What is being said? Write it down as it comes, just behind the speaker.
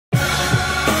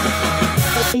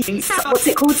What's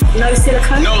it called? No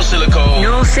silicone? No silicone.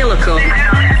 No silicone.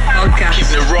 Podcast.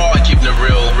 Keeping it raw and keeping it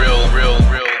real.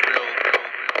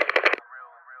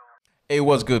 Hey,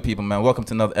 what's good, people, man? Welcome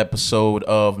to another episode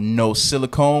of No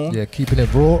Silicone. Yeah, keeping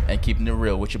it raw. And keeping it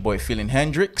real with your boy,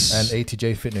 FeelingHendrix. And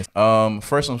ATJ Fitness.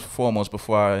 First and foremost,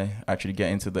 before I actually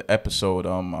get into the episode,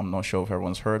 I'm not sure if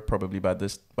everyone's heard, probably by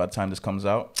the time this comes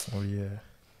out. Oh, yeah.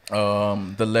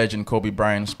 The legend Kobe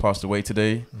Bryant passed away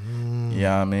today.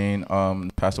 Yeah, I mean,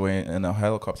 passed away in a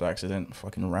helicopter accident.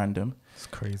 Fucking random. It's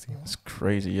crazy. It's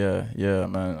crazy, yeah,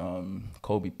 man.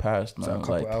 Kobe passed, man. A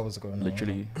couple hours ago now.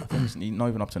 Literally, I think it's not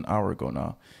even up to an hour ago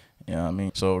now. Yeah, I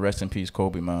mean, so rest in peace,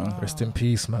 Kobe, man. Rest in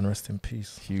peace, man. Rest in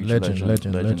peace. Huge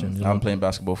Legend. I'm playing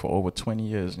basketball for over 20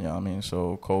 years. Yeah, I mean,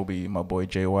 so Kobe, my boy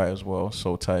JY as well,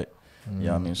 so tight.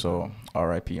 Yeah, I mean, so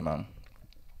R.I.P. man.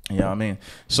 Yeah, I mean,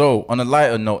 so on a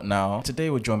lighter note now, today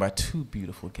we're joined by two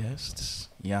beautiful guests.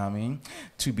 Yeah, I mean,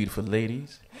 two beautiful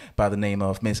ladies by the name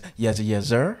of Miss Yezzi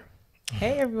Yezzir.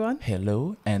 Hey everyone.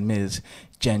 Hello, and Ms.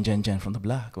 Jen from the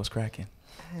block. What's cracking?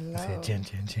 Hello. Jen.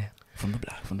 From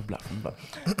the block.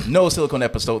 No Silicone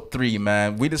episode 3,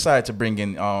 man. We decided to bring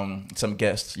in some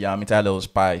guests. Yeah, I mean, to add a little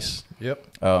spice.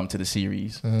 Yep. To the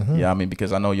series. Yeah, I mean,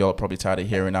 because I know y'all probably tired of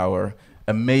hearing our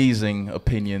amazing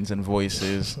opinions and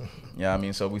voices. Yeah, I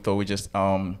mean, so we thought we just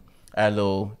add a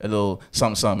little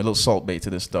something, a little salt bait to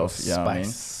this stuff. Yeah, I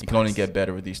mean, you can only get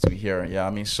better with these two here. Yeah, I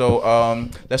mean, so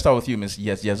let's start with you, Miss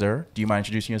Yezzi Yezzir. Do you mind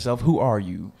introducing yourself? Who are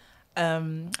you?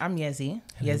 I'm Yezzi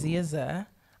Yezzir.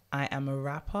 I am a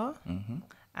rapper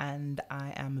and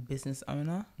I am a business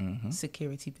owner,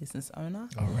 security business owner.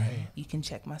 All right. You can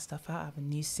check my stuff out. I have a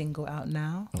new single out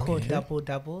now called Double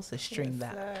Double, so stream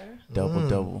that.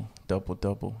 Double.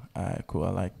 All right, cool.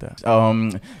 I like that.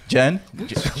 Jen.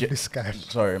 This guy.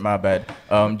 Sorry, my bad.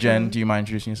 Jen, do you mind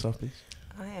introducing yourself, please?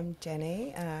 I am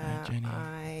Jenny. Jenny.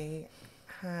 I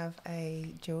have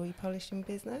a jewellery polishing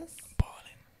business.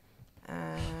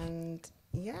 And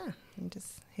yeah, I'm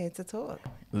just here to talk.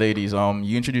 Ladies,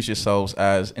 you introduce yourselves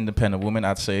as independent women,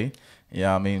 I'd say.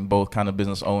 Yeah, I mean, both kind of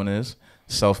business owners,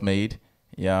 self-made.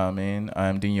 Yeah, I mean,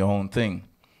 I'm doing your own thing,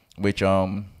 which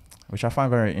I find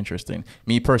very interesting.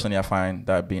 Me personally, I find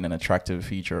that being an attractive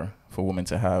feature for women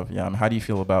to have. Yeah, I mean, how do you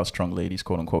feel about strong ladies,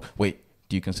 quote unquote? Wait,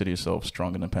 do you consider yourself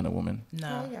strong, independent woman?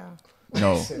 No. Oh, yeah.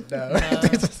 No.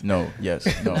 No.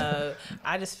 Yes. No. No.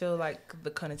 I just feel like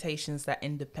the connotations that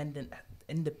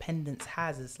independence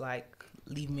has is like,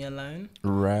 leave me alone.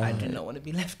 Right. I do not want to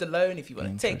be left alone. If you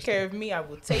want to take care of me, I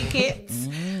will take it.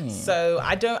 So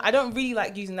I don't really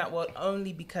like using that word,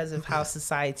 only because of how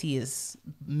society has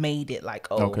made it like,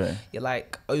 you're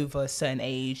like over a certain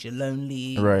age, you're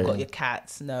lonely, you've got your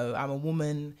cats. No, I'm a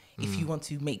woman. If you want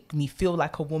to make me feel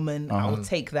like a woman, I will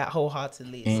take that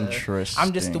wholeheartedly. Interesting. So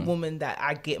I'm just a woman that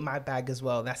I get my bag as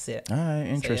well. That's it. All right,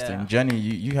 interesting. So, yeah. Jenny,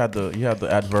 you had the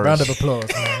adverse. Round of applause,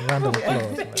 man. Round of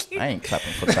applause, man. I ain't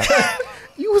clapping for that.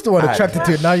 You was the one attracted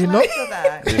to it. Now you know.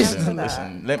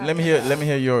 Listen. Let me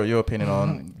hear your opinion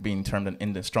on being termed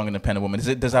an strong, independent woman. Does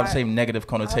it have the same negative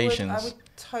connotations? I would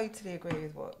totally agree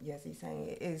with what Yezzi's saying.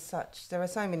 It is such. There are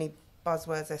so many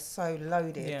buzzwords. They're so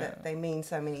loaded that they mean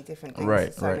so many different things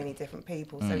to so many different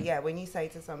people. So yeah, when you say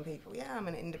to some people, "Yeah, I'm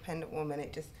an independent woman,"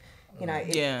 it just,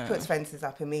 it puts fences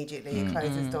up immediately. It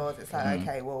closes doors. It's like,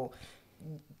 okay, well,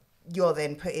 you're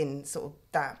then put in sort of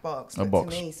that box. But to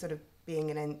me, sort of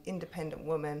being an independent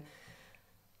woman,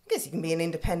 I guess you can be an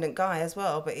independent guy as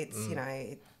well, but it's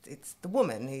it's the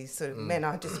woman who sort of men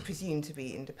are just presumed to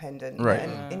be independent. Right.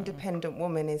 An independent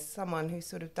woman is someone who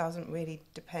sort of doesn't really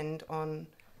depend on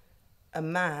a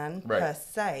man per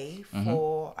se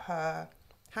for her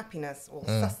happiness or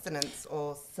sustenance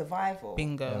or survival.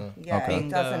 Bingo. Yeah,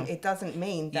 it doesn't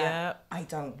mean that I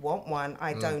don't want one.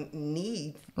 I don't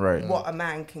need what a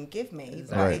man can give me.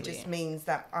 Exactly. But it just means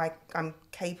that I'm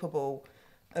capable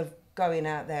of going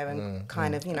out there and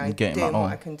kind of, doing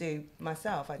what I can do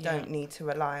myself. I don't need to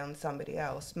rely on somebody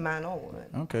else, man or woman.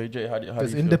 Okay, Jay, how do you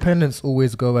Does feel? independence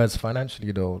always go as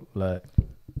financially though? Like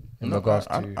in regards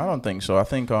to I don't think so. I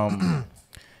think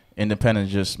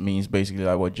independence just means basically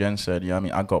like what Jen said. Yeah, I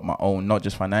mean, I got my own, not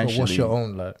just financially. But what's your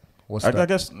own like? I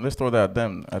guess let's throw that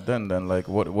at them then. Like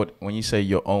what when you say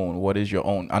your own, what is your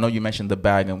own? I know you mentioned the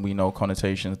bag and we know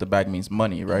connotations. The bag means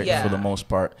money, right? Yeah. For the most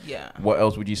part. Yeah. What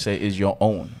else would you say is your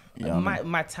own?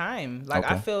 My time. Like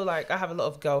I feel like I have a lot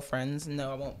of girlfriends.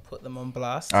 No, I won't put them on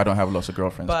blast. I don't have lots of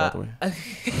girlfriends, by the way.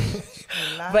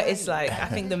 But it's like I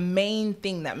think the main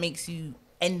thing that makes you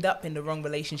end up in the wrong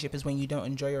relationship is when you don't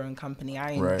enjoy your own company.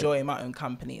 I enjoy my own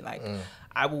company. Like,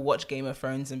 I will watch Game of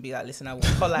Thrones and be like, listen, I will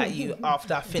holler at you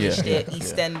after I finished it.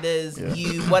 EastEnders,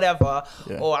 you, whatever.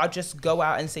 Or I'll just go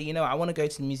out and say, you know, I want to go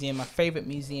to the museum. My favorite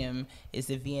museum is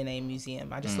the V&A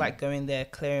Museum. I just like going there,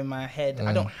 clearing my head.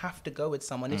 I don't have to go with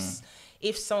someone.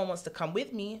 If someone wants to come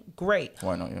with me, great.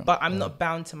 Why not? Yeah. But I'm not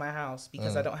bound to my house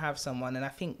because I don't have someone. And I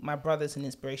think my brother's an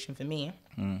inspiration for me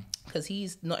because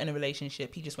he's not in a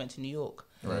relationship. He just went to New York.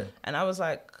 Right. And I was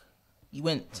like, you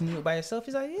went to New York by yourself?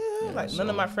 He's like, yeah. Like, none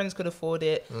of my friends could afford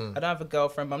it. I don't have a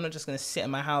girlfriend, but I'm not just going to sit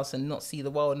in my house and not see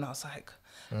the world. And I was like,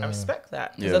 I respect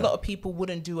that. Because a lot of people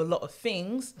wouldn't do a lot of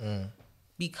things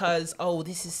because,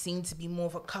 this is seen to be more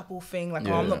of a couple thing. Like,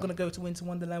 I'm not going to go to Winter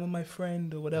Wonderland with my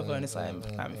friend or whatever. And it's like,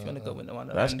 if you want to go Winter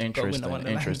Wonderland,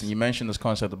 that's interesting. You mentioned this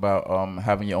concept about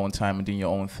having your own time and doing your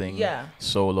own thing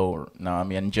solo. Now, I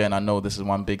mean, and Jen, I know this is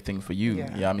one big thing for you.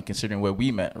 Yeah, I mean, considering where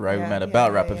we met, right? We met at a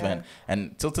battle rap event.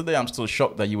 And till today, I'm still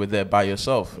shocked that you were there by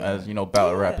yourself. As you know,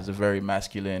 battle rap is a very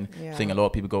masculine thing. A lot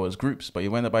of people go as groups, but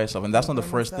you went there by yourself. And that's not the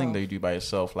first thing that you do by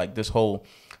yourself. Like this whole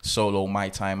solo, my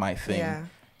time, my thing.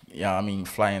 Yeah, I mean,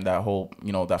 flying that whole,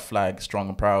 that flag, strong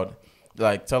and proud.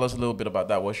 Like, tell us a little bit about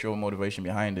that. What's your motivation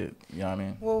behind it? You know what I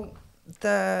mean? Well,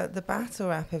 the battle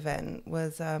rap event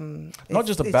was not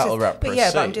just a battle rap, per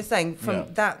se. But I'm just saying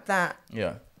from that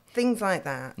things like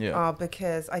that are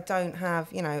because I don't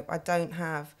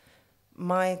have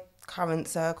my current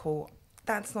circle.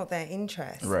 That's not their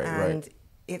interest, and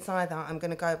it's either I'm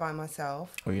going to go by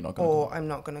myself, or I'm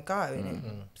not going to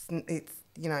go. And it's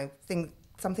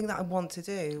something that I want to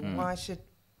do. Why should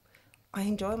I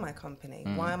enjoy my company?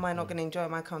 Why am I not going to enjoy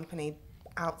my company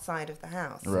outside of the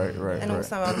house? Right. And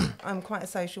also, I'm quite a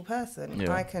social person.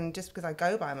 I can, just because I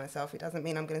go by myself, it doesn't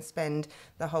mean I'm going to spend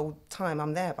the whole time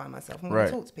I'm there by myself. I'm going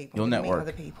to talk to people. You'll network. Meet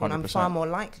other people, 100%. And I'm far more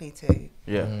likely to.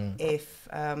 If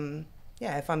I'm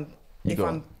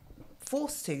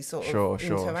forced to sort of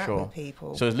interact with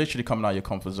people. So it's literally coming out of your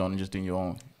comfort zone and just doing your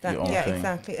own thing.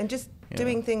 Exactly. And just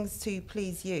doing things to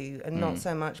please you and not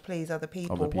so much please other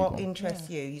people. What interests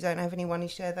you? You don't have anyone who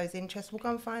share those interests? Well,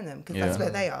 go and find them because that's where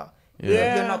they are.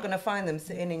 You're not going to find them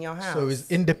sitting in your house. So is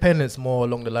independence more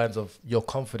along the lines of you're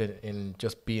confident in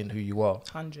just being who you are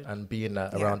 100 and being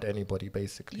that around anybody,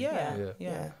 basically?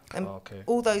 And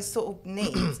all those sort of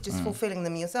needs, just fulfilling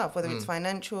them yourself, whether it's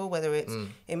financial, whether it's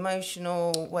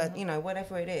emotional,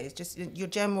 whatever it is, just your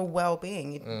general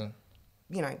well-being.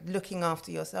 Looking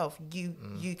after yourself,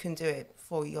 you can do it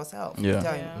for yourself. You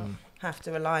don't have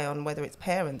to rely on whether it's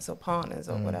parents or partners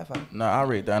or whatever. No, I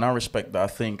rate that and I respect that. I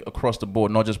think across the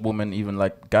board, not just women, even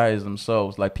like guys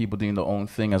themselves, like people doing their own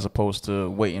thing as opposed to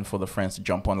waiting for the friends to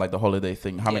jump on, like the holiday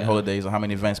thing. How many holidays or how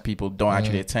many events people don't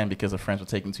actually attend because the friends were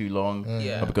taking too long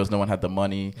or because no one had the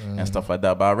money and stuff like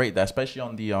that. But I rate that, especially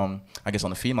on the I guess on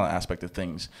the female aspect of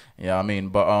things. Yeah, I mean,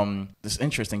 but it's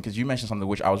interesting because you mentioned something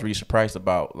which I was really surprised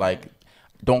about. Like,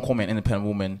 don't call me an independent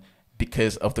woman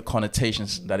because of the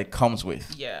connotations that it comes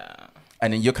with. Yeah.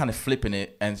 And then you're kind of flipping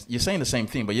it and you're saying the same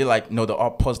thing, but you're like, no, there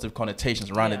are positive connotations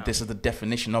around it. This is the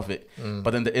definition of it. But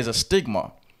then there is a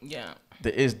stigma. Yeah.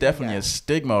 There is definitely a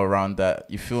stigma around that.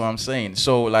 You feel what I'm saying?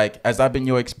 So, like, has that been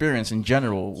your experience in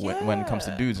general when it comes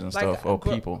to dudes and stuff or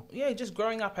people? Yeah, just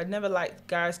growing up, I'd never liked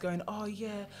guys going, oh,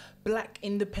 yeah, black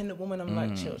independent woman. I'm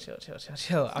like, chill.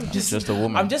 I'm just a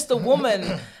woman. I'm just a woman.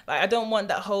 Like, I don't want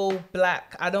that whole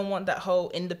black. I don't want that whole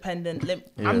independent.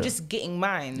 I'm just getting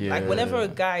mine. Like, whenever a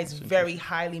guy is very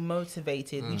highly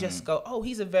motivated, we just go, oh,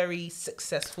 he's a very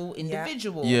successful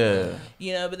individual.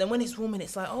 Yeah. But then when it's woman,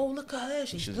 it's like, oh, look at her.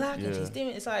 She's black and she's doing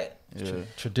it. It's like,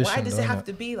 tradition. why does it have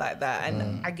to be like that?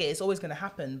 And I get it's always going to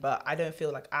happen, but I don't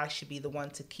feel like I should be the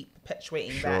one to keep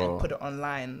perpetuating that and put it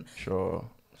online. So,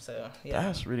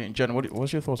 that's really... Jen,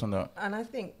 what's your thoughts on that? And I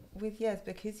think with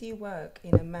because you work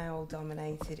in a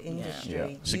male-dominated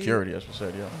industry... Security, as we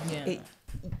said,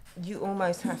 you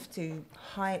almost have to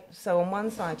hide... So on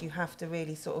one side, you have to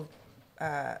really sort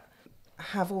of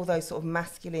have all those sort of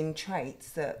masculine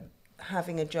traits that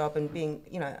having a job and being,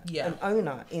 an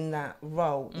owner in that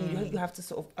role, you have to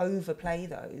sort of overplay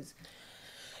those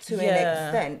to an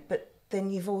extent, but then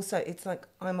you've also, it's like,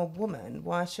 I'm a woman,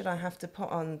 why should I have to put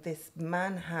on this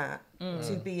man hat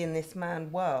to be in this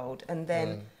man world and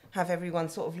then have everyone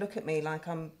sort of look at me like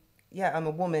I'm a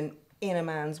woman in a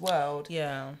man's world.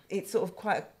 It's sort of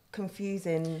quite a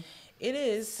confusing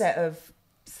set of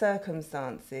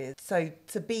circumstances. So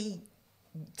to be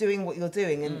doing what you're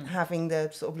doing and having the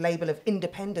sort of label of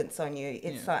independence on you,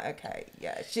 it's like, okay,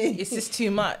 it's just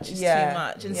too much. It's too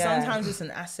much. And sometimes it's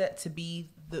an asset to be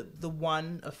the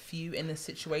one of few in a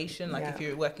situation. Like if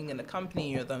you're working in a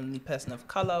company, you're the only person of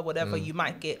color, whatever, you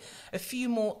might get a few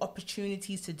more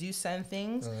opportunities to do certain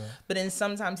things. But then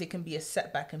sometimes it can be a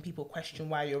setback and people question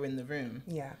why you're in the room.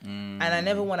 And I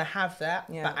never want to have that,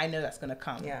 but I know that's going to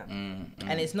come.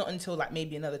 And it's not until like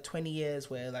maybe another 20 years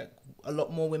where like a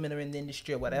lot more women are in the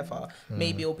industry or whatever,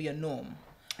 maybe it'll be a norm.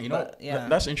 You know,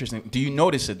 that's interesting. Do you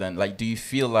notice it then? Like, do you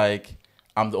feel like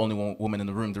I'm the only woman in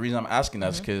the room? The reason I'm asking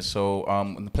that is because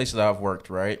in the places that I've worked,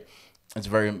 right, it's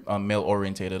very male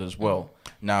orientated as well.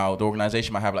 Now, the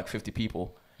organization might have like 50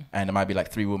 people and there might be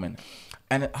like 3 women.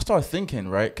 And I started thinking,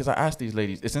 right, because I asked these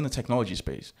ladies, it's in the technology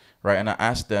space, right? And I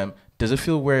asked them, does it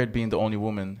feel weird being the only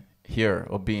woman here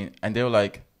or being, and they were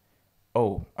like,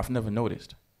 oh, I've never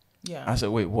noticed. I said,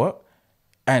 wait, what?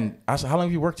 And I said, how long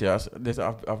have you worked here? I said,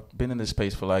 I've been in this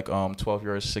space for like 12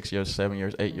 years, 6 years, 7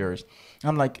 years, 8 years. And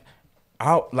I'm like,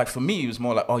 like for me, it was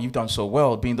more like, oh, you've done so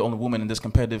well being the only woman in this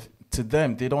competitive. To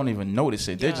them, they don't even notice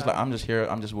it. They're just like, I'm just here,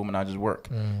 I'm just a woman, I just work.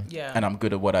 And I'm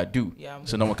good at what I do.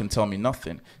 So no one can tell me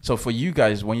nothing. So for you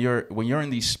guys, when you're in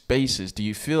these spaces, do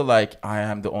you feel like I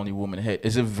am the only woman here?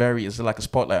 Is it like a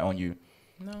spotlight on you?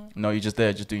 No, you're just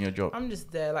there, just doing your job. I'm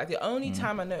just there. Like the only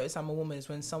time I notice I'm a woman is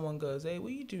when someone goes, hey, what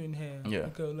are you doing here? A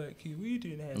girl like you, what are you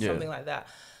doing here? Something like that.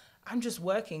 I'm just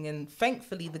working, and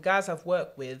thankfully the guys I've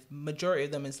worked with, majority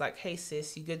of them is like, hey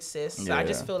sis, you good sis? So I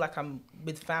just feel like I'm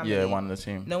with family. One of the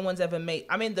team. No one's ever made,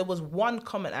 I mean, there was one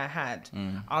comment I had,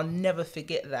 I'll never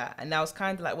forget that, and that was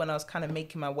kind of like when I was kind of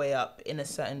making my way up in a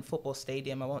certain football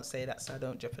stadium. I won't say that so I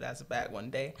don't jeopardize a bag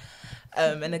one day.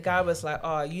 And the guy was like,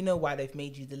 oh, you know why they've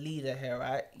made you the leader here,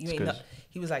 right? He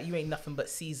was like, you ain't nothing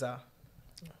but Caesar.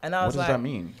 And I was like, what does that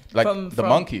mean? Like from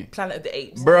monkey? Planet of the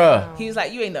Apes. Bruh. He was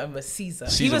like, you ain't nothing but Caesar.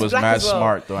 Caesar was mad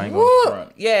smart though. I ain't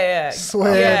gonna front.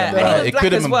 Swear. It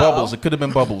could have been Bubbles. It could have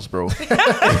been Bubbles, bro.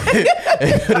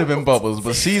 It could have been Bubbles.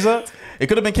 But Caesar, it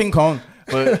could have been King Kong.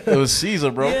 But it was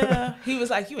Caesar, bro. Yeah. He was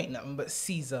like, you ain't nothing but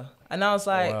Caesar. And I was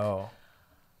like,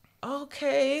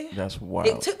 okay. That's wild.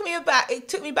 It took me back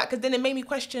because then it made me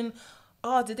question,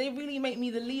 oh, did they really make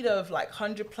me the leader of like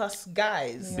 100+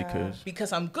 guys?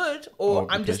 Because I'm good, or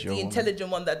I'm just the intelligent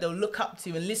one that they'll look up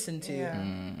to and listen to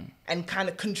and kind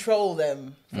of control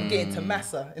them from getting to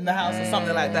massa in the house or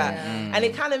something like that. And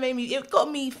it kind of it got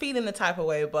me feeling the type of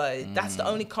way, but that's the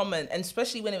only comment. And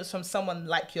especially when it was from someone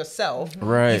like yourself,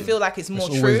 you feel like it's more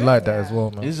true. It's always like that as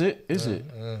well, man. Is it? Is it?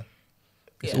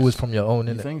 It's always from your own,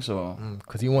 innit? You think so?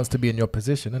 Because he wants to be in your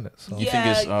position, innit? So. You think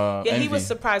it's envy? He was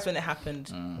surprised when it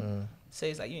happened. So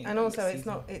he's like, you ain't. And also, it's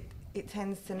not. It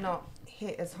tends to not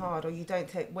hit as hard, or you don't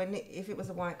take if it was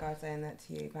a white guy saying that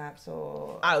to you, perhaps,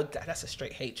 or that's a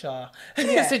straight HR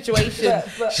situation.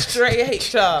 But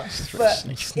straight HR.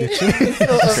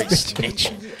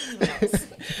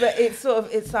 But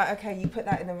it's like, okay, you put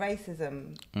that in the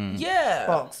racism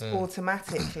box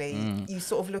automatically. You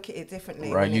sort of look at it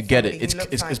differently. Right, you get it.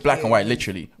 It's black and white,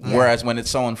 literally. Whereas when it's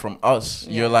someone from us,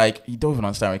 you're like, you don't even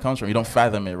understand where it comes from. You don't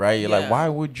fathom it, right? You're like, why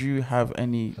would you have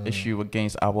any issue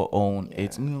against our own?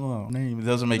 It's it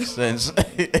doesn't make sense.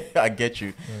 I get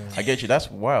you. I get you. That's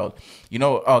wild. You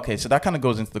know, okay, so that kind of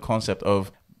goes into the concept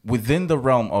of within the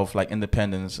realm of like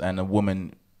independence and a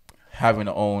woman having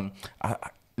her own.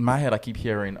 In my head, I keep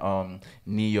hearing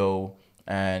Neo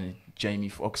and Jamie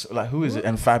Foxx. Like, who is it?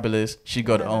 And Fabulous. She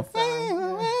got her own.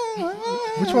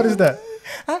 Which one is that?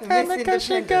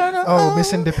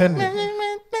 Miss Independent.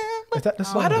 Is that the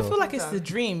song? Why do I feel like it's the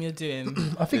dream you're doing?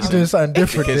 I think you're doing something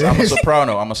different.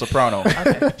 I'm a soprano.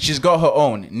 Okay. She's got her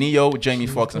own. Neo, Jamie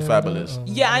Foxx, and Fabulous.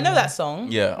 Yeah, I know that song.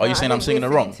 Yeah. Are you saying I'm singing it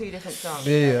wrong? 2 different songs.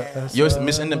 Yeah. You're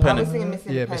Miss Independent. I was singing Miss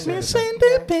Independent. Miss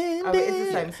Independent. Oh, it's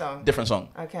the same song. Different song.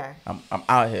 Okay. I'm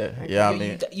out here. Okay. Yeah, I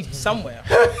mean. You somewhere.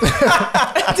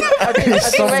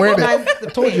 Somewhere. I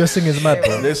told you your singing's mad,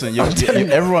 bro. Listen,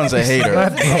 everyone's a hater.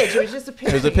 It was just a pitch.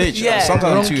 It was a pitch. Yeah.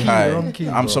 Sometimes I'm too high. Key,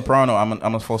 I'm soprano.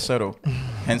 I'm a falsetto.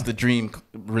 Hence the dream.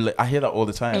 I hear that all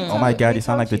the time. Oh my God, you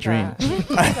sound like the dream.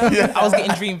 I was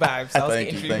getting dream vibes.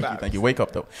 Thank you. Wake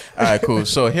up though. All right, cool.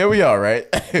 So here we are, right?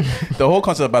 The whole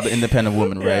concept about the independent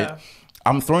woman, right? Yeah.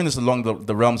 I'm throwing this along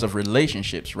the realms of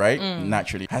relationships, right?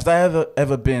 Naturally. Has that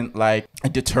ever been like a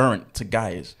deterrent to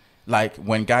guys? Like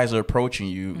when guys are approaching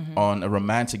you on a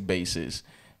romantic basis,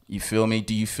 you feel me?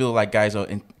 Do you feel like guys are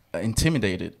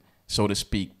intimidated, so to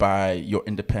speak, by your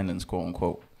independence, quote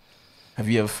unquote? Have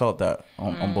you ever felt that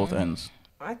on both ends?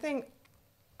 I think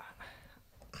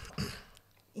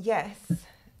yes,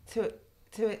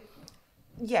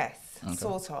 yes, okay.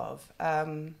 Sort of.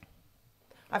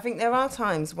 I think there are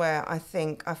times where I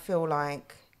feel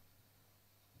like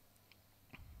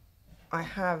I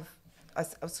have a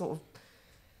sort of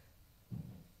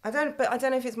I don't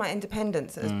know if it's my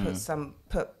independence that has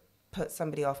put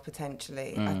somebody off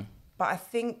potentially. But I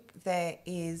think there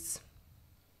is.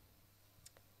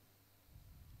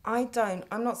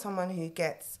 I'm not someone who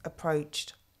gets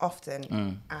approached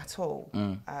often at all.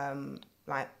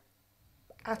 Like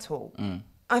at all.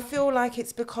 I feel like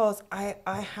it's because I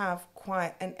have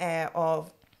quite an air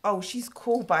of, oh, she's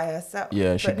cool by herself.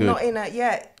 Yeah, she's but good. Not in a,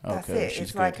 yeah, that's Okay, it. she's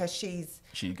It's good. like she's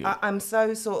good. I'm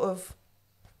so sort of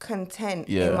content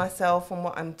in myself and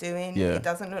what I'm doing. It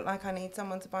doesn't look like I need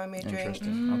someone to buy me a drink. Okay.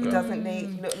 It doesn't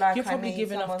look like You're I probably need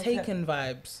giving someone off taken to...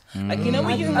 vibes. Like, you know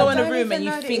when you can go in a room and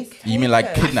you think... You mean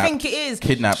like kidnap? I think it is.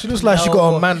 Kidnap. She looks like she got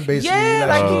a man, basically. Yeah,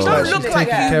 like you don't she's look like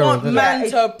taken you care want of, man innit?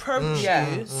 to approach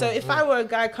you. So if I were a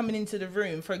guy coming into the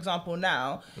room, for example,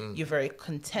 now, you're very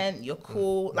content, you're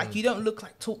cool. Like you don't look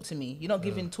like talk to me. You're not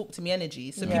giving talk to me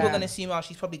energy. So people are going to assume, oh,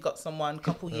 she's probably got someone a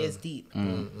couple years deep. So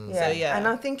yeah. And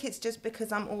I think it's just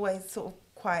because I'm always sort of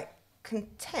quite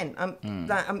content. I'm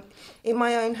in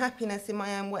my own happiness, in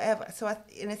my own whatever. So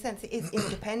in a sense, it is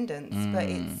independence, but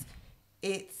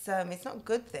it's not a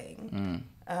good thing.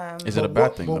 Is it a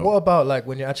bad thing? But what about like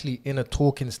when you're actually in a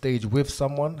talking stage with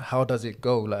someone? How does it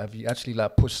go? Like, have you actually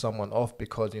like pushed someone off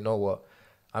because you know what?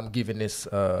 I'm giving this.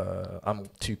 I'm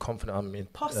too confident. I'm in.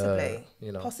 Possibly,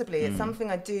 you know. possibly. It's something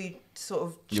I do sort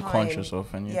of. You're try conscious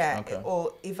of, and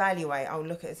or evaluate. I'll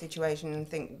look at a situation and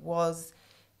think, was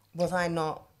I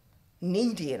not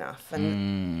needy enough?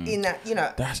 And in that, you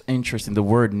know, That's interesting. The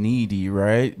word needy,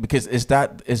 right? Because is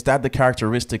that the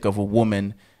characteristic of a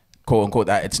woman, quote unquote,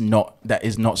 that is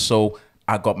not so.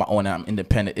 I got my own. I'm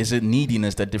independent. Is it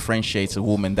neediness that differentiates a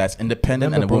woman that's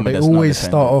independent and a woman that's not always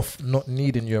independent? start off not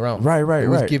needing you around. Right. They're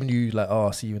always giving you like, oh,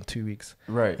 I'll see you in 2 weeks.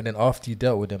 Right. And then after you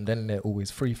dealt with them, then they're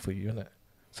always free for you, innit?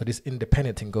 So this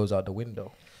independent thing goes out the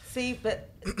window. see, but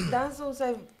that's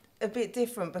also a bit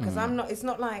different because I'm not. It's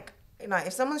not like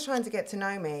if someone's trying to get to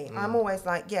know me, I'm always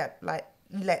like, yeah, like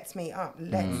let's meet up,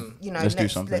 let's do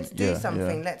something. Let's do Yeah,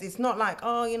 something. yeah. It's not like,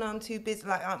 oh, I'm too busy.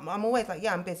 Like I'm always like,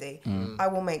 yeah, I'm busy. I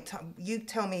will make time. You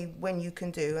tell me when you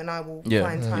can do, and I will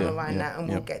find time around that, and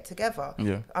we'll get together.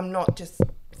 Yeah. I'm not just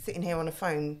sitting here on the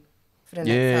phone for the next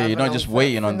Yeah, hour you're not long just for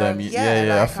waiting on them. no-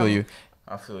 Yeah, I like, feel you.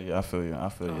 I feel you.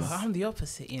 Oh, I'm the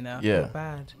opposite, I Yeah. feel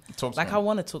bad. Talk to Like me. I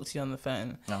want to talk to you on the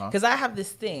phone because I have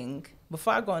this thing.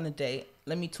 Before I go on a date,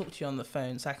 let me talk to you on the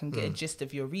phone so I can get a gist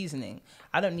of your reasoning.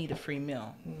 I don't need a free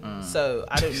meal, so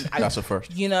I don't. That's a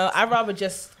first. I'd rather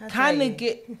just kind of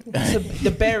get to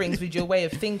the bearings with your way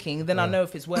of thinking. Then I know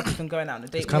if it's worth even going out on a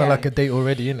date. It's kind of like a date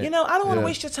already, innit? I don't want to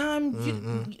waste your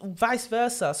time. Vice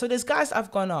versa. So there's guys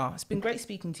I've gone, it's been great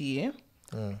speaking to you.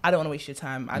 I don't want to waste your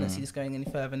time. I don't see this going any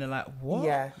further. And they're like, what?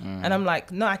 Yeah. And I'm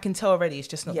like, no, I can tell already. It's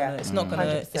just not gonna. It's not gonna.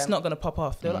 100%. It's not gonna pop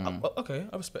off. They're like, oh, okay,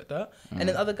 I respect that. And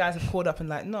then other guys have called up and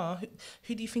like, no,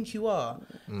 who do you think you are?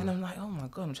 And I'm like, oh my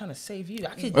god, I'm trying to save you.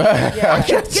 I could, I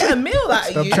could get a meal out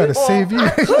of you. I'm trying to save you. I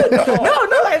could. No,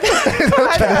 not like that. Not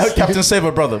like that. Captain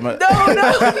Saver, brother. Man. No.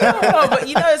 But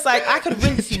it's like I could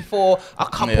rinse you for a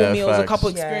couple meals, a facts. couple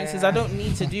experiences. I don't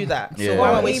need to do that. Yeah. So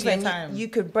why am I Or wasting even your time? you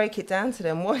could break it down to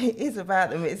them what it is about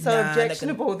them. It's so Nah,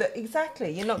 objectionable that exactly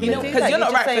you're not going to do that. Because you're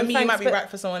not just right for saying me, you might thanks, be but right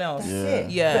for someone else. That's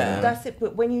it. Yeah. But that's it.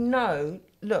 But when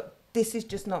look, this is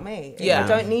just not me. Yeah. I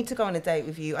don't need to go on a date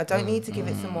with you. I don't need to give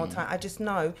it some more time. I just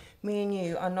know me and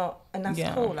you are not, and that's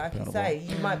cool. Like you say,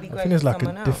 you might be I great think for there's like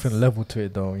someone a else. different level to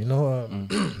it, though.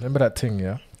 Remember that thing,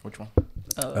 yeah? Which one?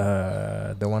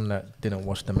 The one that didn't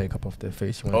wash the makeup off their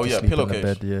face. She went Oh, to yeah, sleep on the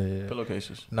pillowcase. bed. Yeah.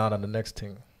 Pillowcases. No, the next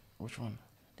thing. Which one?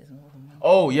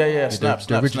 Oh yeah. The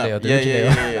Snap. originator, the Yeah.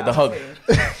 originator. The hug.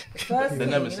 First The thing,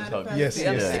 nemesis the hug. first Yes,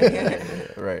 thing.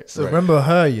 yes. Right. So remember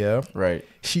her, yeah? Right.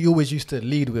 She always used to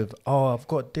lead with, "Oh, I've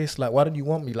got this. Like, why don't you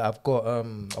want me? Like, I've got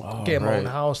I'm getting my own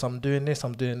right. house. I'm doing this.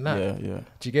 I'm doing that." Yeah.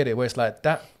 Do you get it? Where it's like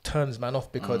that turns man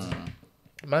off because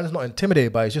man's not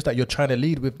intimidated by it. It's just that you're trying to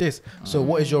lead with this. So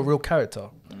what is your real character?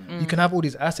 You can have all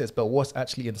these assets, but what's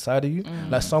actually inside of you?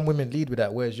 Like some women lead with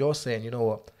that, whereas you're saying, you know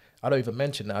what? I don't even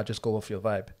mention that. I just go off your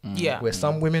vibe. Yeah. Where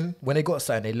some women, when they got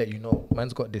something, they let you know,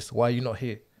 man's got this. Why are you not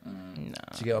here? No. Do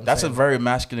you get what I'm That's saying? a very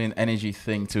masculine energy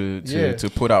thing to Yeah.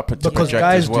 put out to Because project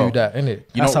guys as well. do that, innit?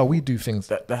 You That's know, how we do things.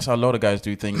 That's how a lot of guys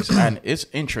do things, and it's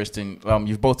interesting.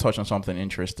 You've both touched on something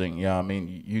interesting. Yeah, I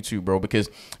mean, you too, bro. Because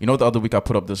the other week I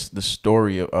put up this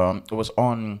story. It was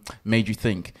on Made You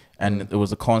Think, and it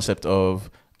was the concept of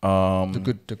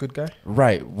The good guy.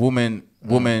 right.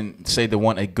 Women say they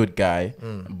want a good guy,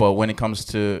 but when it comes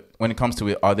to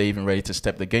it, are they even ready to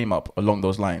step the game up along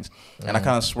those lines? And I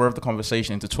kind of swerved the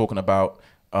conversation into talking about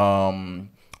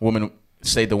women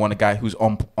say they want a guy who's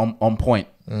on point.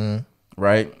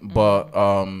 right? But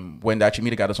when they actually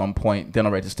meet a guy that's on point, they're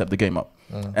not ready to step the game up.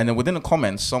 And then within the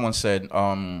comments, someone said,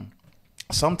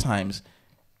 sometimes,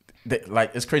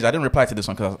 like, it's crazy. I didn't reply to this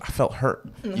one because I felt hurt.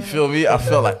 You feel me? I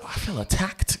felt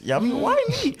attacked. Yeah, I mean, why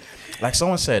me? Like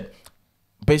someone said,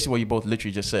 basically what you both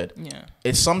literally just said. Yeah.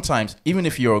 It's sometimes, even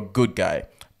if you're a good guy,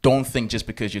 don't think just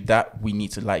because you're that, we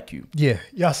need to like you. Yeah,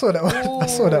 I saw that one. I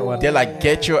saw that one. They're like,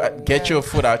 get your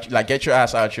foot out, like get your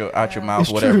ass out your mouth,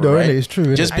 it's whatever. True though, right? It's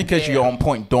true. Just because you're on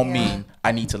point, don't mean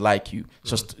I need to like you.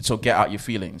 So get out your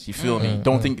feelings. You feel me?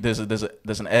 Don't think there's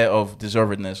an air of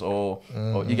deservedness or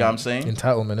you get what I'm saying?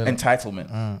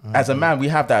 Entitlement. As a man, we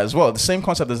have that as well. The same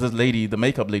concept as this lady, the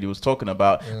makeup lady, was talking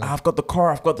about. I've got the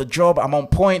car, I've got the job, I'm on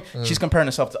point. She's comparing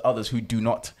herself to others who do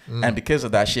not, and because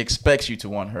of that, she expects you to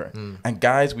want her. And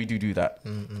guys, we do that.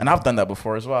 And I've done that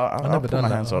before as well. I've never done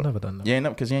that. Yeah, no,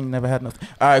 because you ain't never had nothing.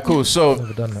 All right, cool. So,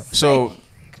 never done that. So,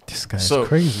 this guy's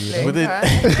crazy. It's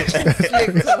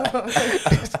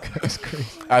crazy.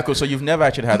 All right, cool. So you've never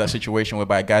actually had that situation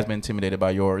whereby a guy's been intimidated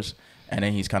by yours, and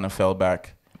then he's kind of fell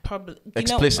back. Probably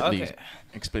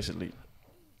explicitly.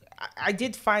 I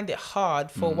did find it hard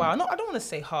for a while. No, I don't want to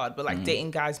say hard, but like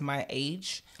dating guys my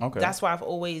age. Okay. That's why I've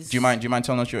always. Do you mind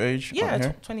telling us your age?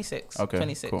 Yeah, 26. Okay,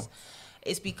 26. Cool.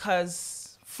 It's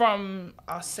because from,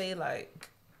 I'll say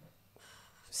like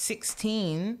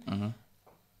 16,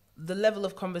 the level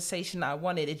of conversation that I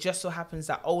wanted, it just so happens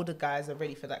that older guys are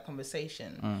ready for that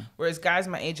conversation. Whereas guys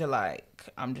my age are like,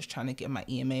 I'm just trying to get my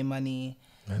EMA money.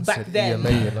 Back then,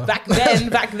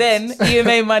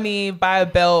 EMA money, buy a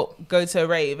belt, go to a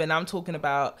rave. And I'm talking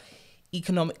about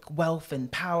economic wealth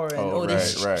and power and all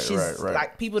this shit.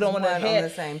 Like people don't want to hear,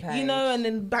 you know. And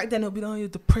then back then it'll be, oh, you're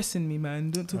depressing me,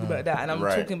 man. Don't talk about that. And I'm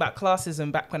talking about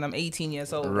classism back when I'm 18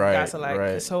 years old. Guys are like,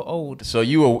 you're so old. So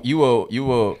you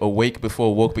were awake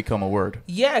before woke become a word.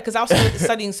 Yeah, because I was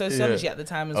studying sociology at the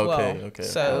time as well. Okay.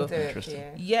 So interesting.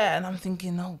 Yeah, and I'm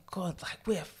thinking, oh God, like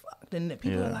we're fucked. And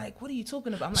people are like, what are you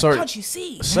talking about? I'm like, can't you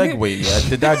see? Segue. Yeah.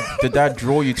 Did that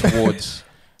draw you towards?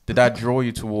 Did that draw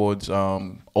you towards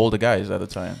older guys at the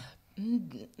time?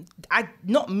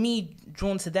 Not me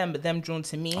drawn to them, but them drawn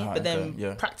to me. But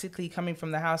then practically coming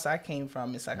from the house I came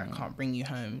from, it's like, I can't bring you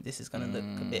home. This is going to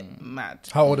look a bit mad.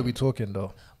 How old are we talking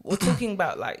though? We're talking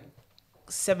about like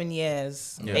 7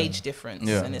 years age difference.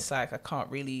 Yeah. And it's like, I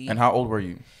can't really... And how old were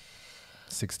you?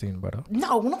 16, brother.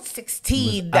 No, not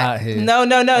 16. No. I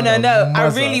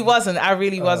really wasn't.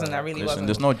 Listen,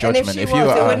 there's no judgment. And if it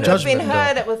wouldn't have been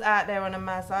her that was out there on a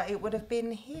Mazda, it would have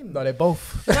been him. No, they're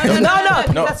both. No.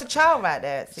 That's a child right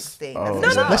there at 16.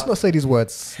 Let's not say these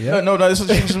words. Yeah? No.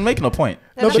 She's making a point.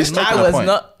 I was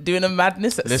not doing a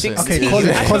madness at 16. Okay, college.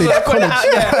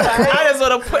 I just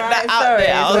want to put that out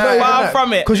there. I was far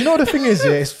from it. Because you know the thing is,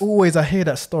 it's always, I hear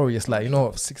that story. It's like,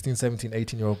 16, 17,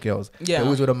 18-year-old girls. Yeah. They're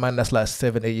always with a man that's like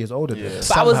 7, 8 years older. Yeah.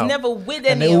 But I was never with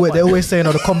anyone. And they always saying,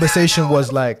 the conversation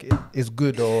was like, it's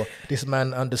good, or this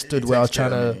man understood where I was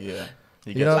trying to. Yeah.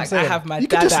 You know what I'm saying? I have my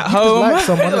dad at home.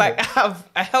 Like I have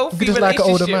a healthy relationship. Like an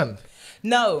older man.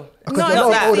 No,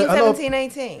 not 16, 17,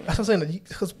 18. That's what I'm saying.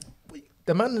 Because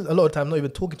the man, a lot of time, not even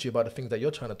talking to you about the things that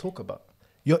you're trying to talk about.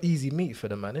 You're easy meat for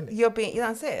the man, innit?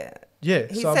 That's it. Yeah,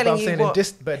 he's so I'm saying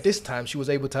but this time she was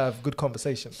able to have good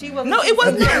conversation. It wasn't no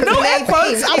air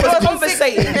quotes. I was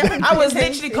conversating. I was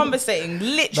literally conversating.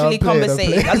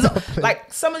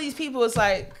 Like some of these people was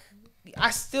like, I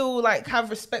still like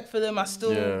have respect for them. I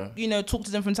still talk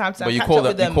to them from time to time. But you call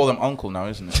them uncle now,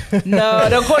 isn't it? No,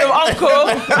 don't call them uncle.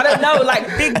 I don't know, like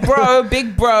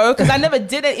big bro, because I never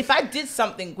did it. If I did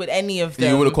something with any of them,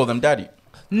 you would have called them daddy.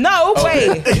 No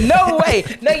way. No,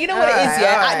 you know what it is,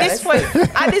 yeah?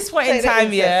 At this point in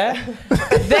time,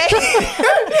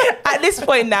 at this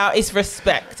point now, it's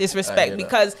respect. It's respect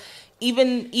because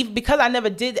even because I never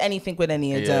did anything with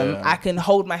any of them, I can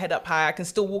hold my head up high. I can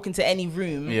still walk into any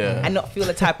room and not feel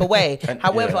a type of way.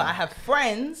 However, I have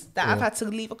friends that I've had to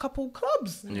leave a couple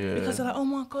clubs because they're like, oh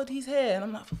my God, he's here. And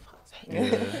I'm like, for fuck's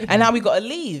sake. And now we got to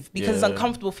leave because it's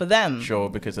uncomfortable for them. Sure,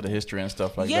 because of the history and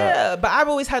stuff like that. Yeah, but I've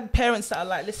always had parents that are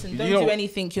like, listen, don't do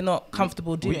anything you're not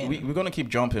comfortable doing. We're going to keep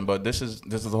jumping, but this is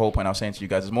the whole point I was saying to you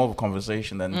guys. It's more of a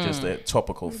conversation than just a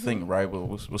topical thing, right?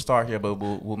 We'll start here, but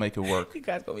we'll make it work. You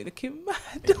guys got me looking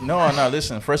mad. No,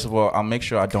 listen, first of all, I'll make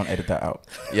sure I don't edit that out.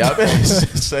 Yeah.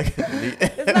 Secondly,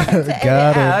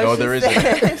 no, there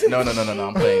isn't. No,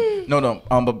 I'm playing. No,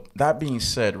 but that being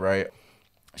said, right?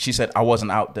 She said I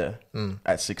wasn't out there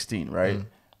at 16, right?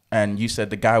 And you said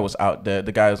the guy was out there.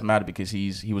 The guy was mad because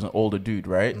he was an older dude,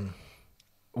 right?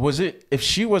 Was it, if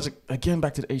she was, again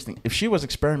back to the age thing, if she was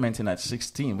experimenting at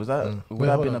 16, would that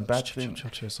have been a bad thing?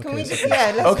 Can we just,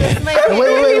 let's make it.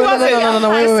 Wait.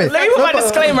 Let me put my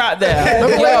disclaimer out there.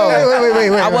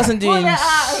 Wait. I wasn't doing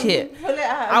shit.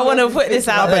 I want to put this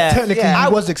out there. But technically, I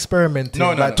was experimenting.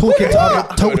 No. Talking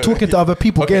to other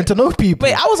people, getting to know people.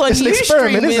 Wait, I was on It's an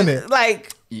experiment, isn't it?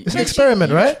 Like, It's an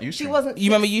experiment, right? She wasn't. You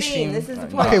remember 16. Ustream? This is the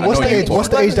point. Okay, what's the age? What's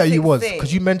the age that you was? 16.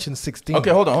 Because you mentioned 16. Okay,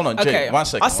 hold on, Jay. okay, 1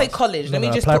 second. I'll say college. Let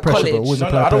me just apply put pressure, college. but what's No,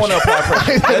 apply I don't want to pressure?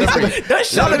 apply pressure. Let it breathe. Don't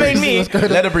shove me.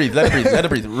 Let it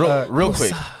breathe. Real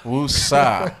quick.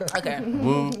 Woo-sa. Okay,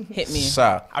 Woo. hit me.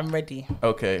 Sa. I'm ready.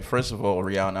 Okay, first of all,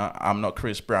 Rihanna, I'm not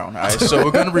Chris Brown. All right, so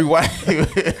we're gonna rewind.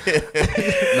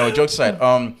 No, jokes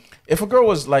aside. If a girl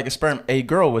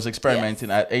was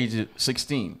experimenting at age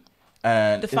 16,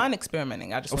 and Define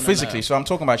experimenting. I just want physically. know. So I'm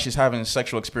talking about she's having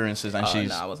sexual experiences and she's.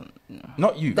 No, I wasn't. No.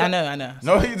 Not you. I know.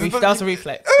 No, that was a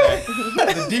reflex.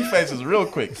 The defense is real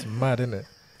quick. It's mad, isn't it?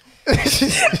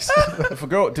 If a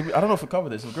girl, I don't know if we covered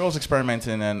this. If a girl's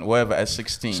experimenting and whatever at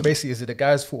 16. So basically, is it the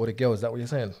guy's fault or the girl? Is that what you're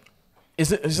saying?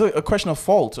 Is it a question of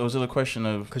fault or is it a question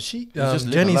of? Because just Jenny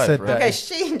living life, said right?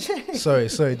 that. Okay,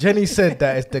 Sorry. Jenny said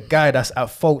that it's the guy that's at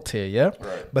fault here, yeah?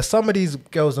 Right. But some of these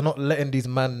girls are not letting these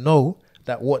men know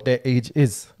that what their age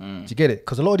is. Do you get it?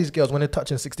 Because a lot of these girls, when they're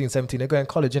touching 16, 17, they're going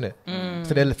to college, innit?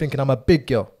 So they're thinking, I'm a big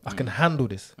girl. I can handle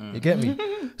this. You get me?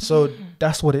 So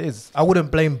that's what it is. I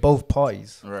wouldn't blame both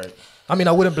parties. Right. I mean,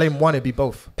 I wouldn't blame one, it'd be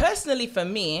both. Personally, for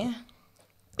me,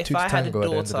 if Two to I had a tango at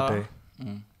the end of the daughter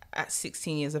day. at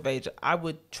 16 years of age, I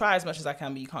would try as much as I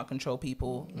can, but you can't control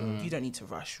people. You don't need to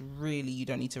rush. Really, you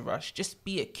don't need to rush. Just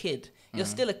be a kid. You're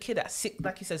still a kid at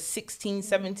like you said, 16,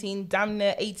 17, damn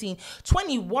near 18,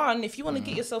 21. If you want to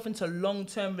get yourself into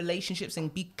long-term relationships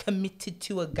and be committed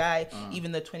to a guy,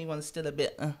 even though 21 is still a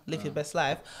bit, live your best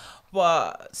life.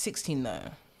 But 16, no.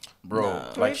 Bro.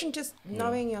 No. or even just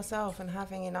knowing yourself and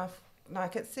having enough.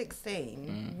 Like at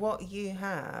 16, what you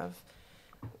have,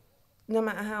 no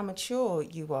matter how mature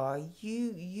you are,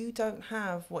 you don't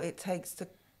have what it takes to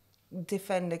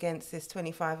defend against this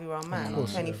 25-year-old man or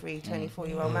 23,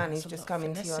 24-year-old man who's just come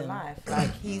into your life.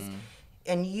 Like he's,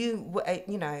 and you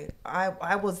know,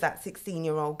 I was that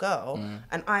 16-year-old girl,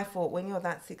 and I thought when you're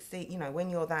that 16, you know, when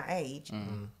you're that age,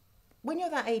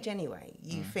 anyway,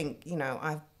 you think, you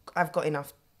know, I've got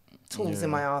enough tools in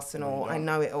my arsenal. I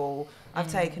know it all.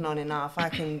 I've taken on enough. I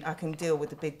can deal with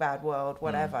the big bad world,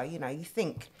 whatever. You know, you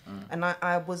think. And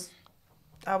I was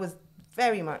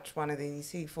very much one of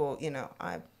these who thought, you know,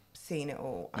 I've seen it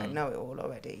all. I know it all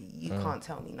already. You can't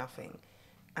tell me nothing.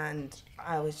 And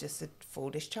I was just a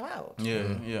foolish child. Yeah.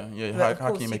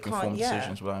 How can you make informed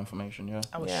decisions without information? Yeah.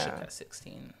 I was shook at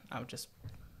 16. I was just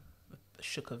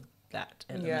shook of that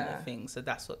element of things. So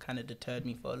that's what kind of deterred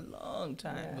me for a long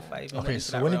time before I even went into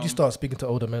so that when realm. did you start speaking to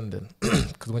older men then?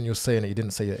 Because when you were saying it, you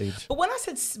didn't say your age. But when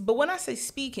I say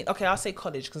speaking, okay, I'll say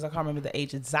college because I can't remember the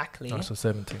age exactly. Oh, so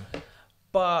 17.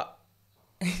 But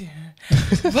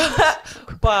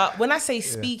but when I say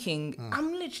speaking,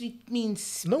 I'm literally mean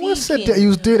speaking. No one said that he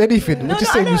was doing anything. We're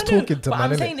just saying he was talking to but man,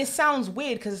 I'm innit? saying it sounds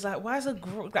weird because it's like, why is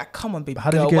like, come on, baby How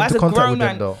did girl, you why get is into a contact grown with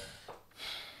man? them though?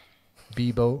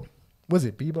 Bebo? Was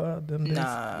it Bebo at them days?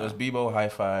 Nah. There's Bebo, High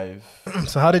Five.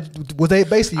 So how was they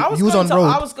basically, you was on road?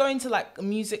 I was going to like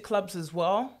music clubs as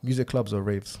well. Music clubs or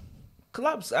raves?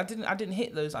 Clubs. I didn't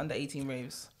hit those under 18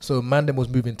 raves. So Mandem was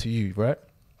moving to you, right?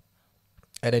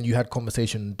 And then you had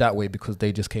conversation that way because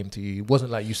they just came to you. It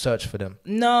wasn't like you searched for them.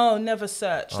 No, never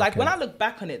searched. Like Okay. when I look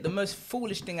back on it, the most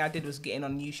foolish thing I did was getting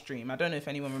on Ustream. I don't know if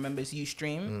anyone remembers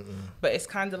Ustream, but it's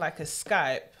kind of like a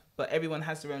Skype, but everyone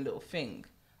has their own little thing.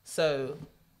 So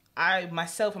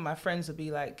myself and my friends would be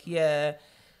like, yeah,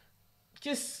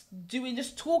 just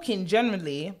talking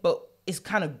generally, but it's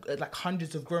kind of like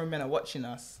hundreds of grown men are watching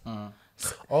us.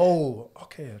 Oh,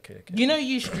 okay. You know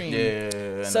Ustream?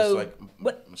 Yeah. And So, it's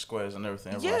like squares and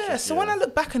everything. Yeah, so when I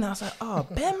look back and I was like, oh,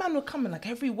 Bear Man were coming like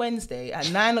every Wednesday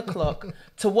at 9 o'clock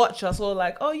to watch us all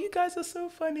like, oh, you guys are so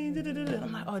funny.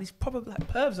 I'm like, oh, these proper like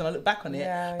pervs. And I look back on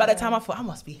it. By the time I thought, I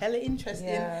must be hella interesting.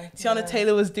 Tiana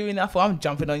Taylor was doing that. I thought, I'm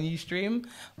jumping on Ustream.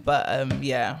 But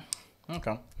yeah.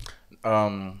 Okay.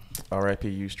 R.I.P.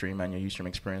 Ustream and your Ustream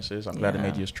experiences. I'm glad it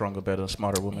made you a stronger, better,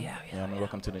 smarter woman. I mean,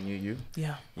 welcome to the new you.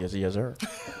 Yeah. Yezzi Yezzir.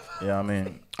 Yeah, I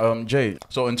mean, Jay.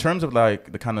 So in terms of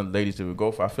like the kind of ladies that we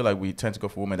go for, I feel like we tend to go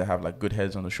for women that have like good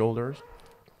heads on the shoulders.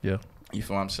 Yeah. You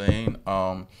feel what I'm saying?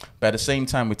 But at the same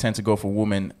time, we tend to go for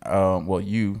women. Well,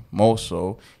 you more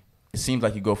so. It seems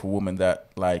like you go for women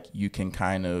that like you can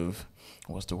kind of,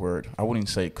 what's the word? I wouldn't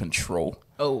say control.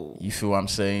 Oh, You feel what I'm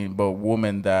saying? But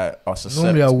women that are susceptible.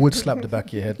 Normally, I would slap the back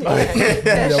of your head.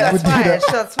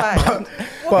 Shots fired.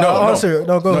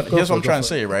 Go. Here's what I'm trying to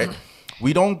say, right?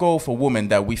 We don't go for women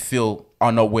that we feel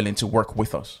are not willing to work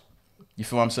with us. You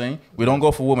feel what I'm saying? We don't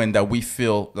go for women that we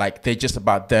feel like they're just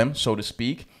about them, so to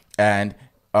speak, and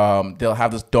they'll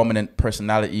have this dominant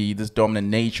personality, this dominant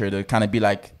nature. They'll kind of be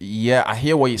like, yeah, I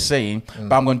hear what you're saying,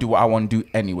 but I'm going to do what I want to do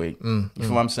anyway. You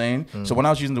feel what I'm saying? So when I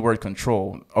was using the word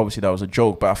control, obviously that was a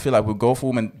joke, but I feel like we go for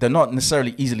women, they're not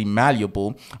necessarily easily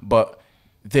malleable, but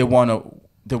they want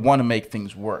to make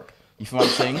things work. You feel what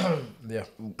I'm saying? Yeah.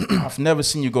 I've never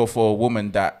seen you go for a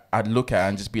woman that I'd look at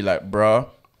and just be like, bruh.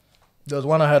 There was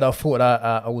one I had, I thought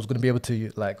I was going to be able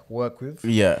to like work with.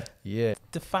 Yeah.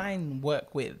 Define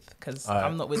work with, because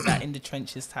I'm not with that in the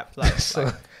trenches type life. So,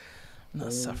 like, I'm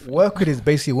not suffering. Work with is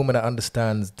basically a woman that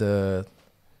understands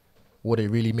what it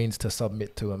really means to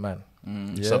submit to a man.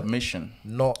 Submission.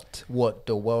 Not what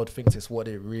the world thinks, it's what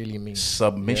it really means.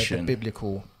 Submission. The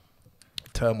biblical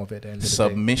term of it.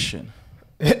 Submission.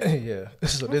 Yeah.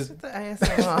 So What's with the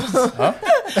ASMR? Huh?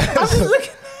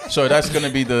 So that's going to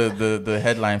be the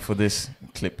headline for this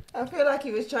clip. I feel like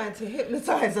he was trying to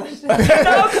hypnotize us. No,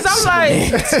 because I'm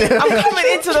like, I'm coming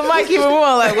into the mic even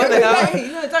more. Like, what the hell?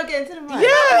 No, don't get into the mic.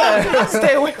 Yeah,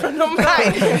 stay away from the mic.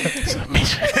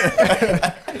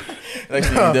 Next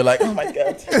thing they're like, oh my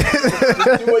God.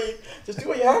 Just do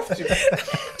what you have to.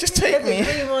 Just take me.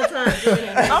 3 more times.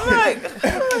 I'm like,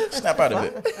 snap out of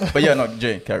it. But yeah, no,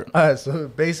 Jay, carry on. Alright, so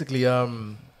basically,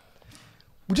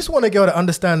 we just want a girl that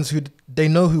understands they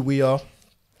know who we are,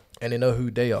 and they know who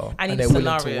they are, I need and they're a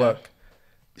willing scenario. to work.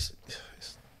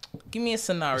 give me a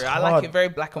scenario. I hard. like it very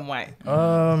black and white.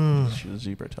 She's a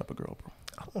zebra type of girl, bro.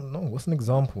 I don't know. What's an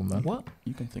example, man? What?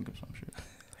 You can think of some shit.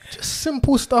 Just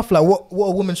simple stuff like what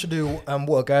a woman should do and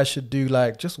what a guy should do.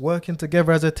 Like just working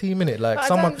together as a team in it. Like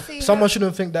someone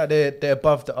shouldn't think that they're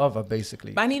above the other,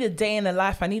 basically. But I need a day in the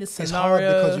life. I need a It's scenario. hard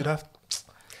because you'd have.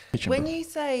 When you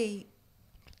say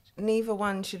neither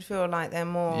one should feel like they're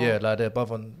more, Yeah, like they're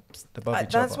above each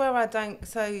that's other. where I don't.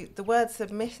 So the word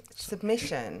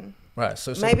submission. Right.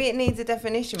 So Maybe it needs a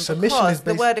definition submission because is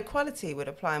the word equality would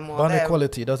apply more One there.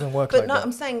 equality doesn't work But like no, that.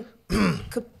 I'm saying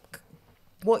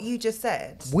what you just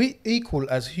said. We equal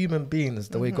as human beings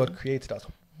the way God created us.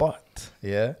 But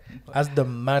as the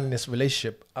man in this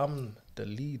relationship, I'm the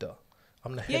leader.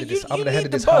 I'm the head of this. I'm the head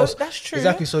of this house. That's true.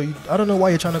 Exactly. So I don't know why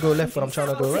you're trying to go left when I'm trying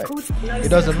to go right. It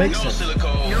doesn't make sense.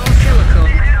 Silicone.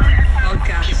 Silicone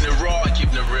Podcast. Keeping it raw,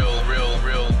 keeping it real.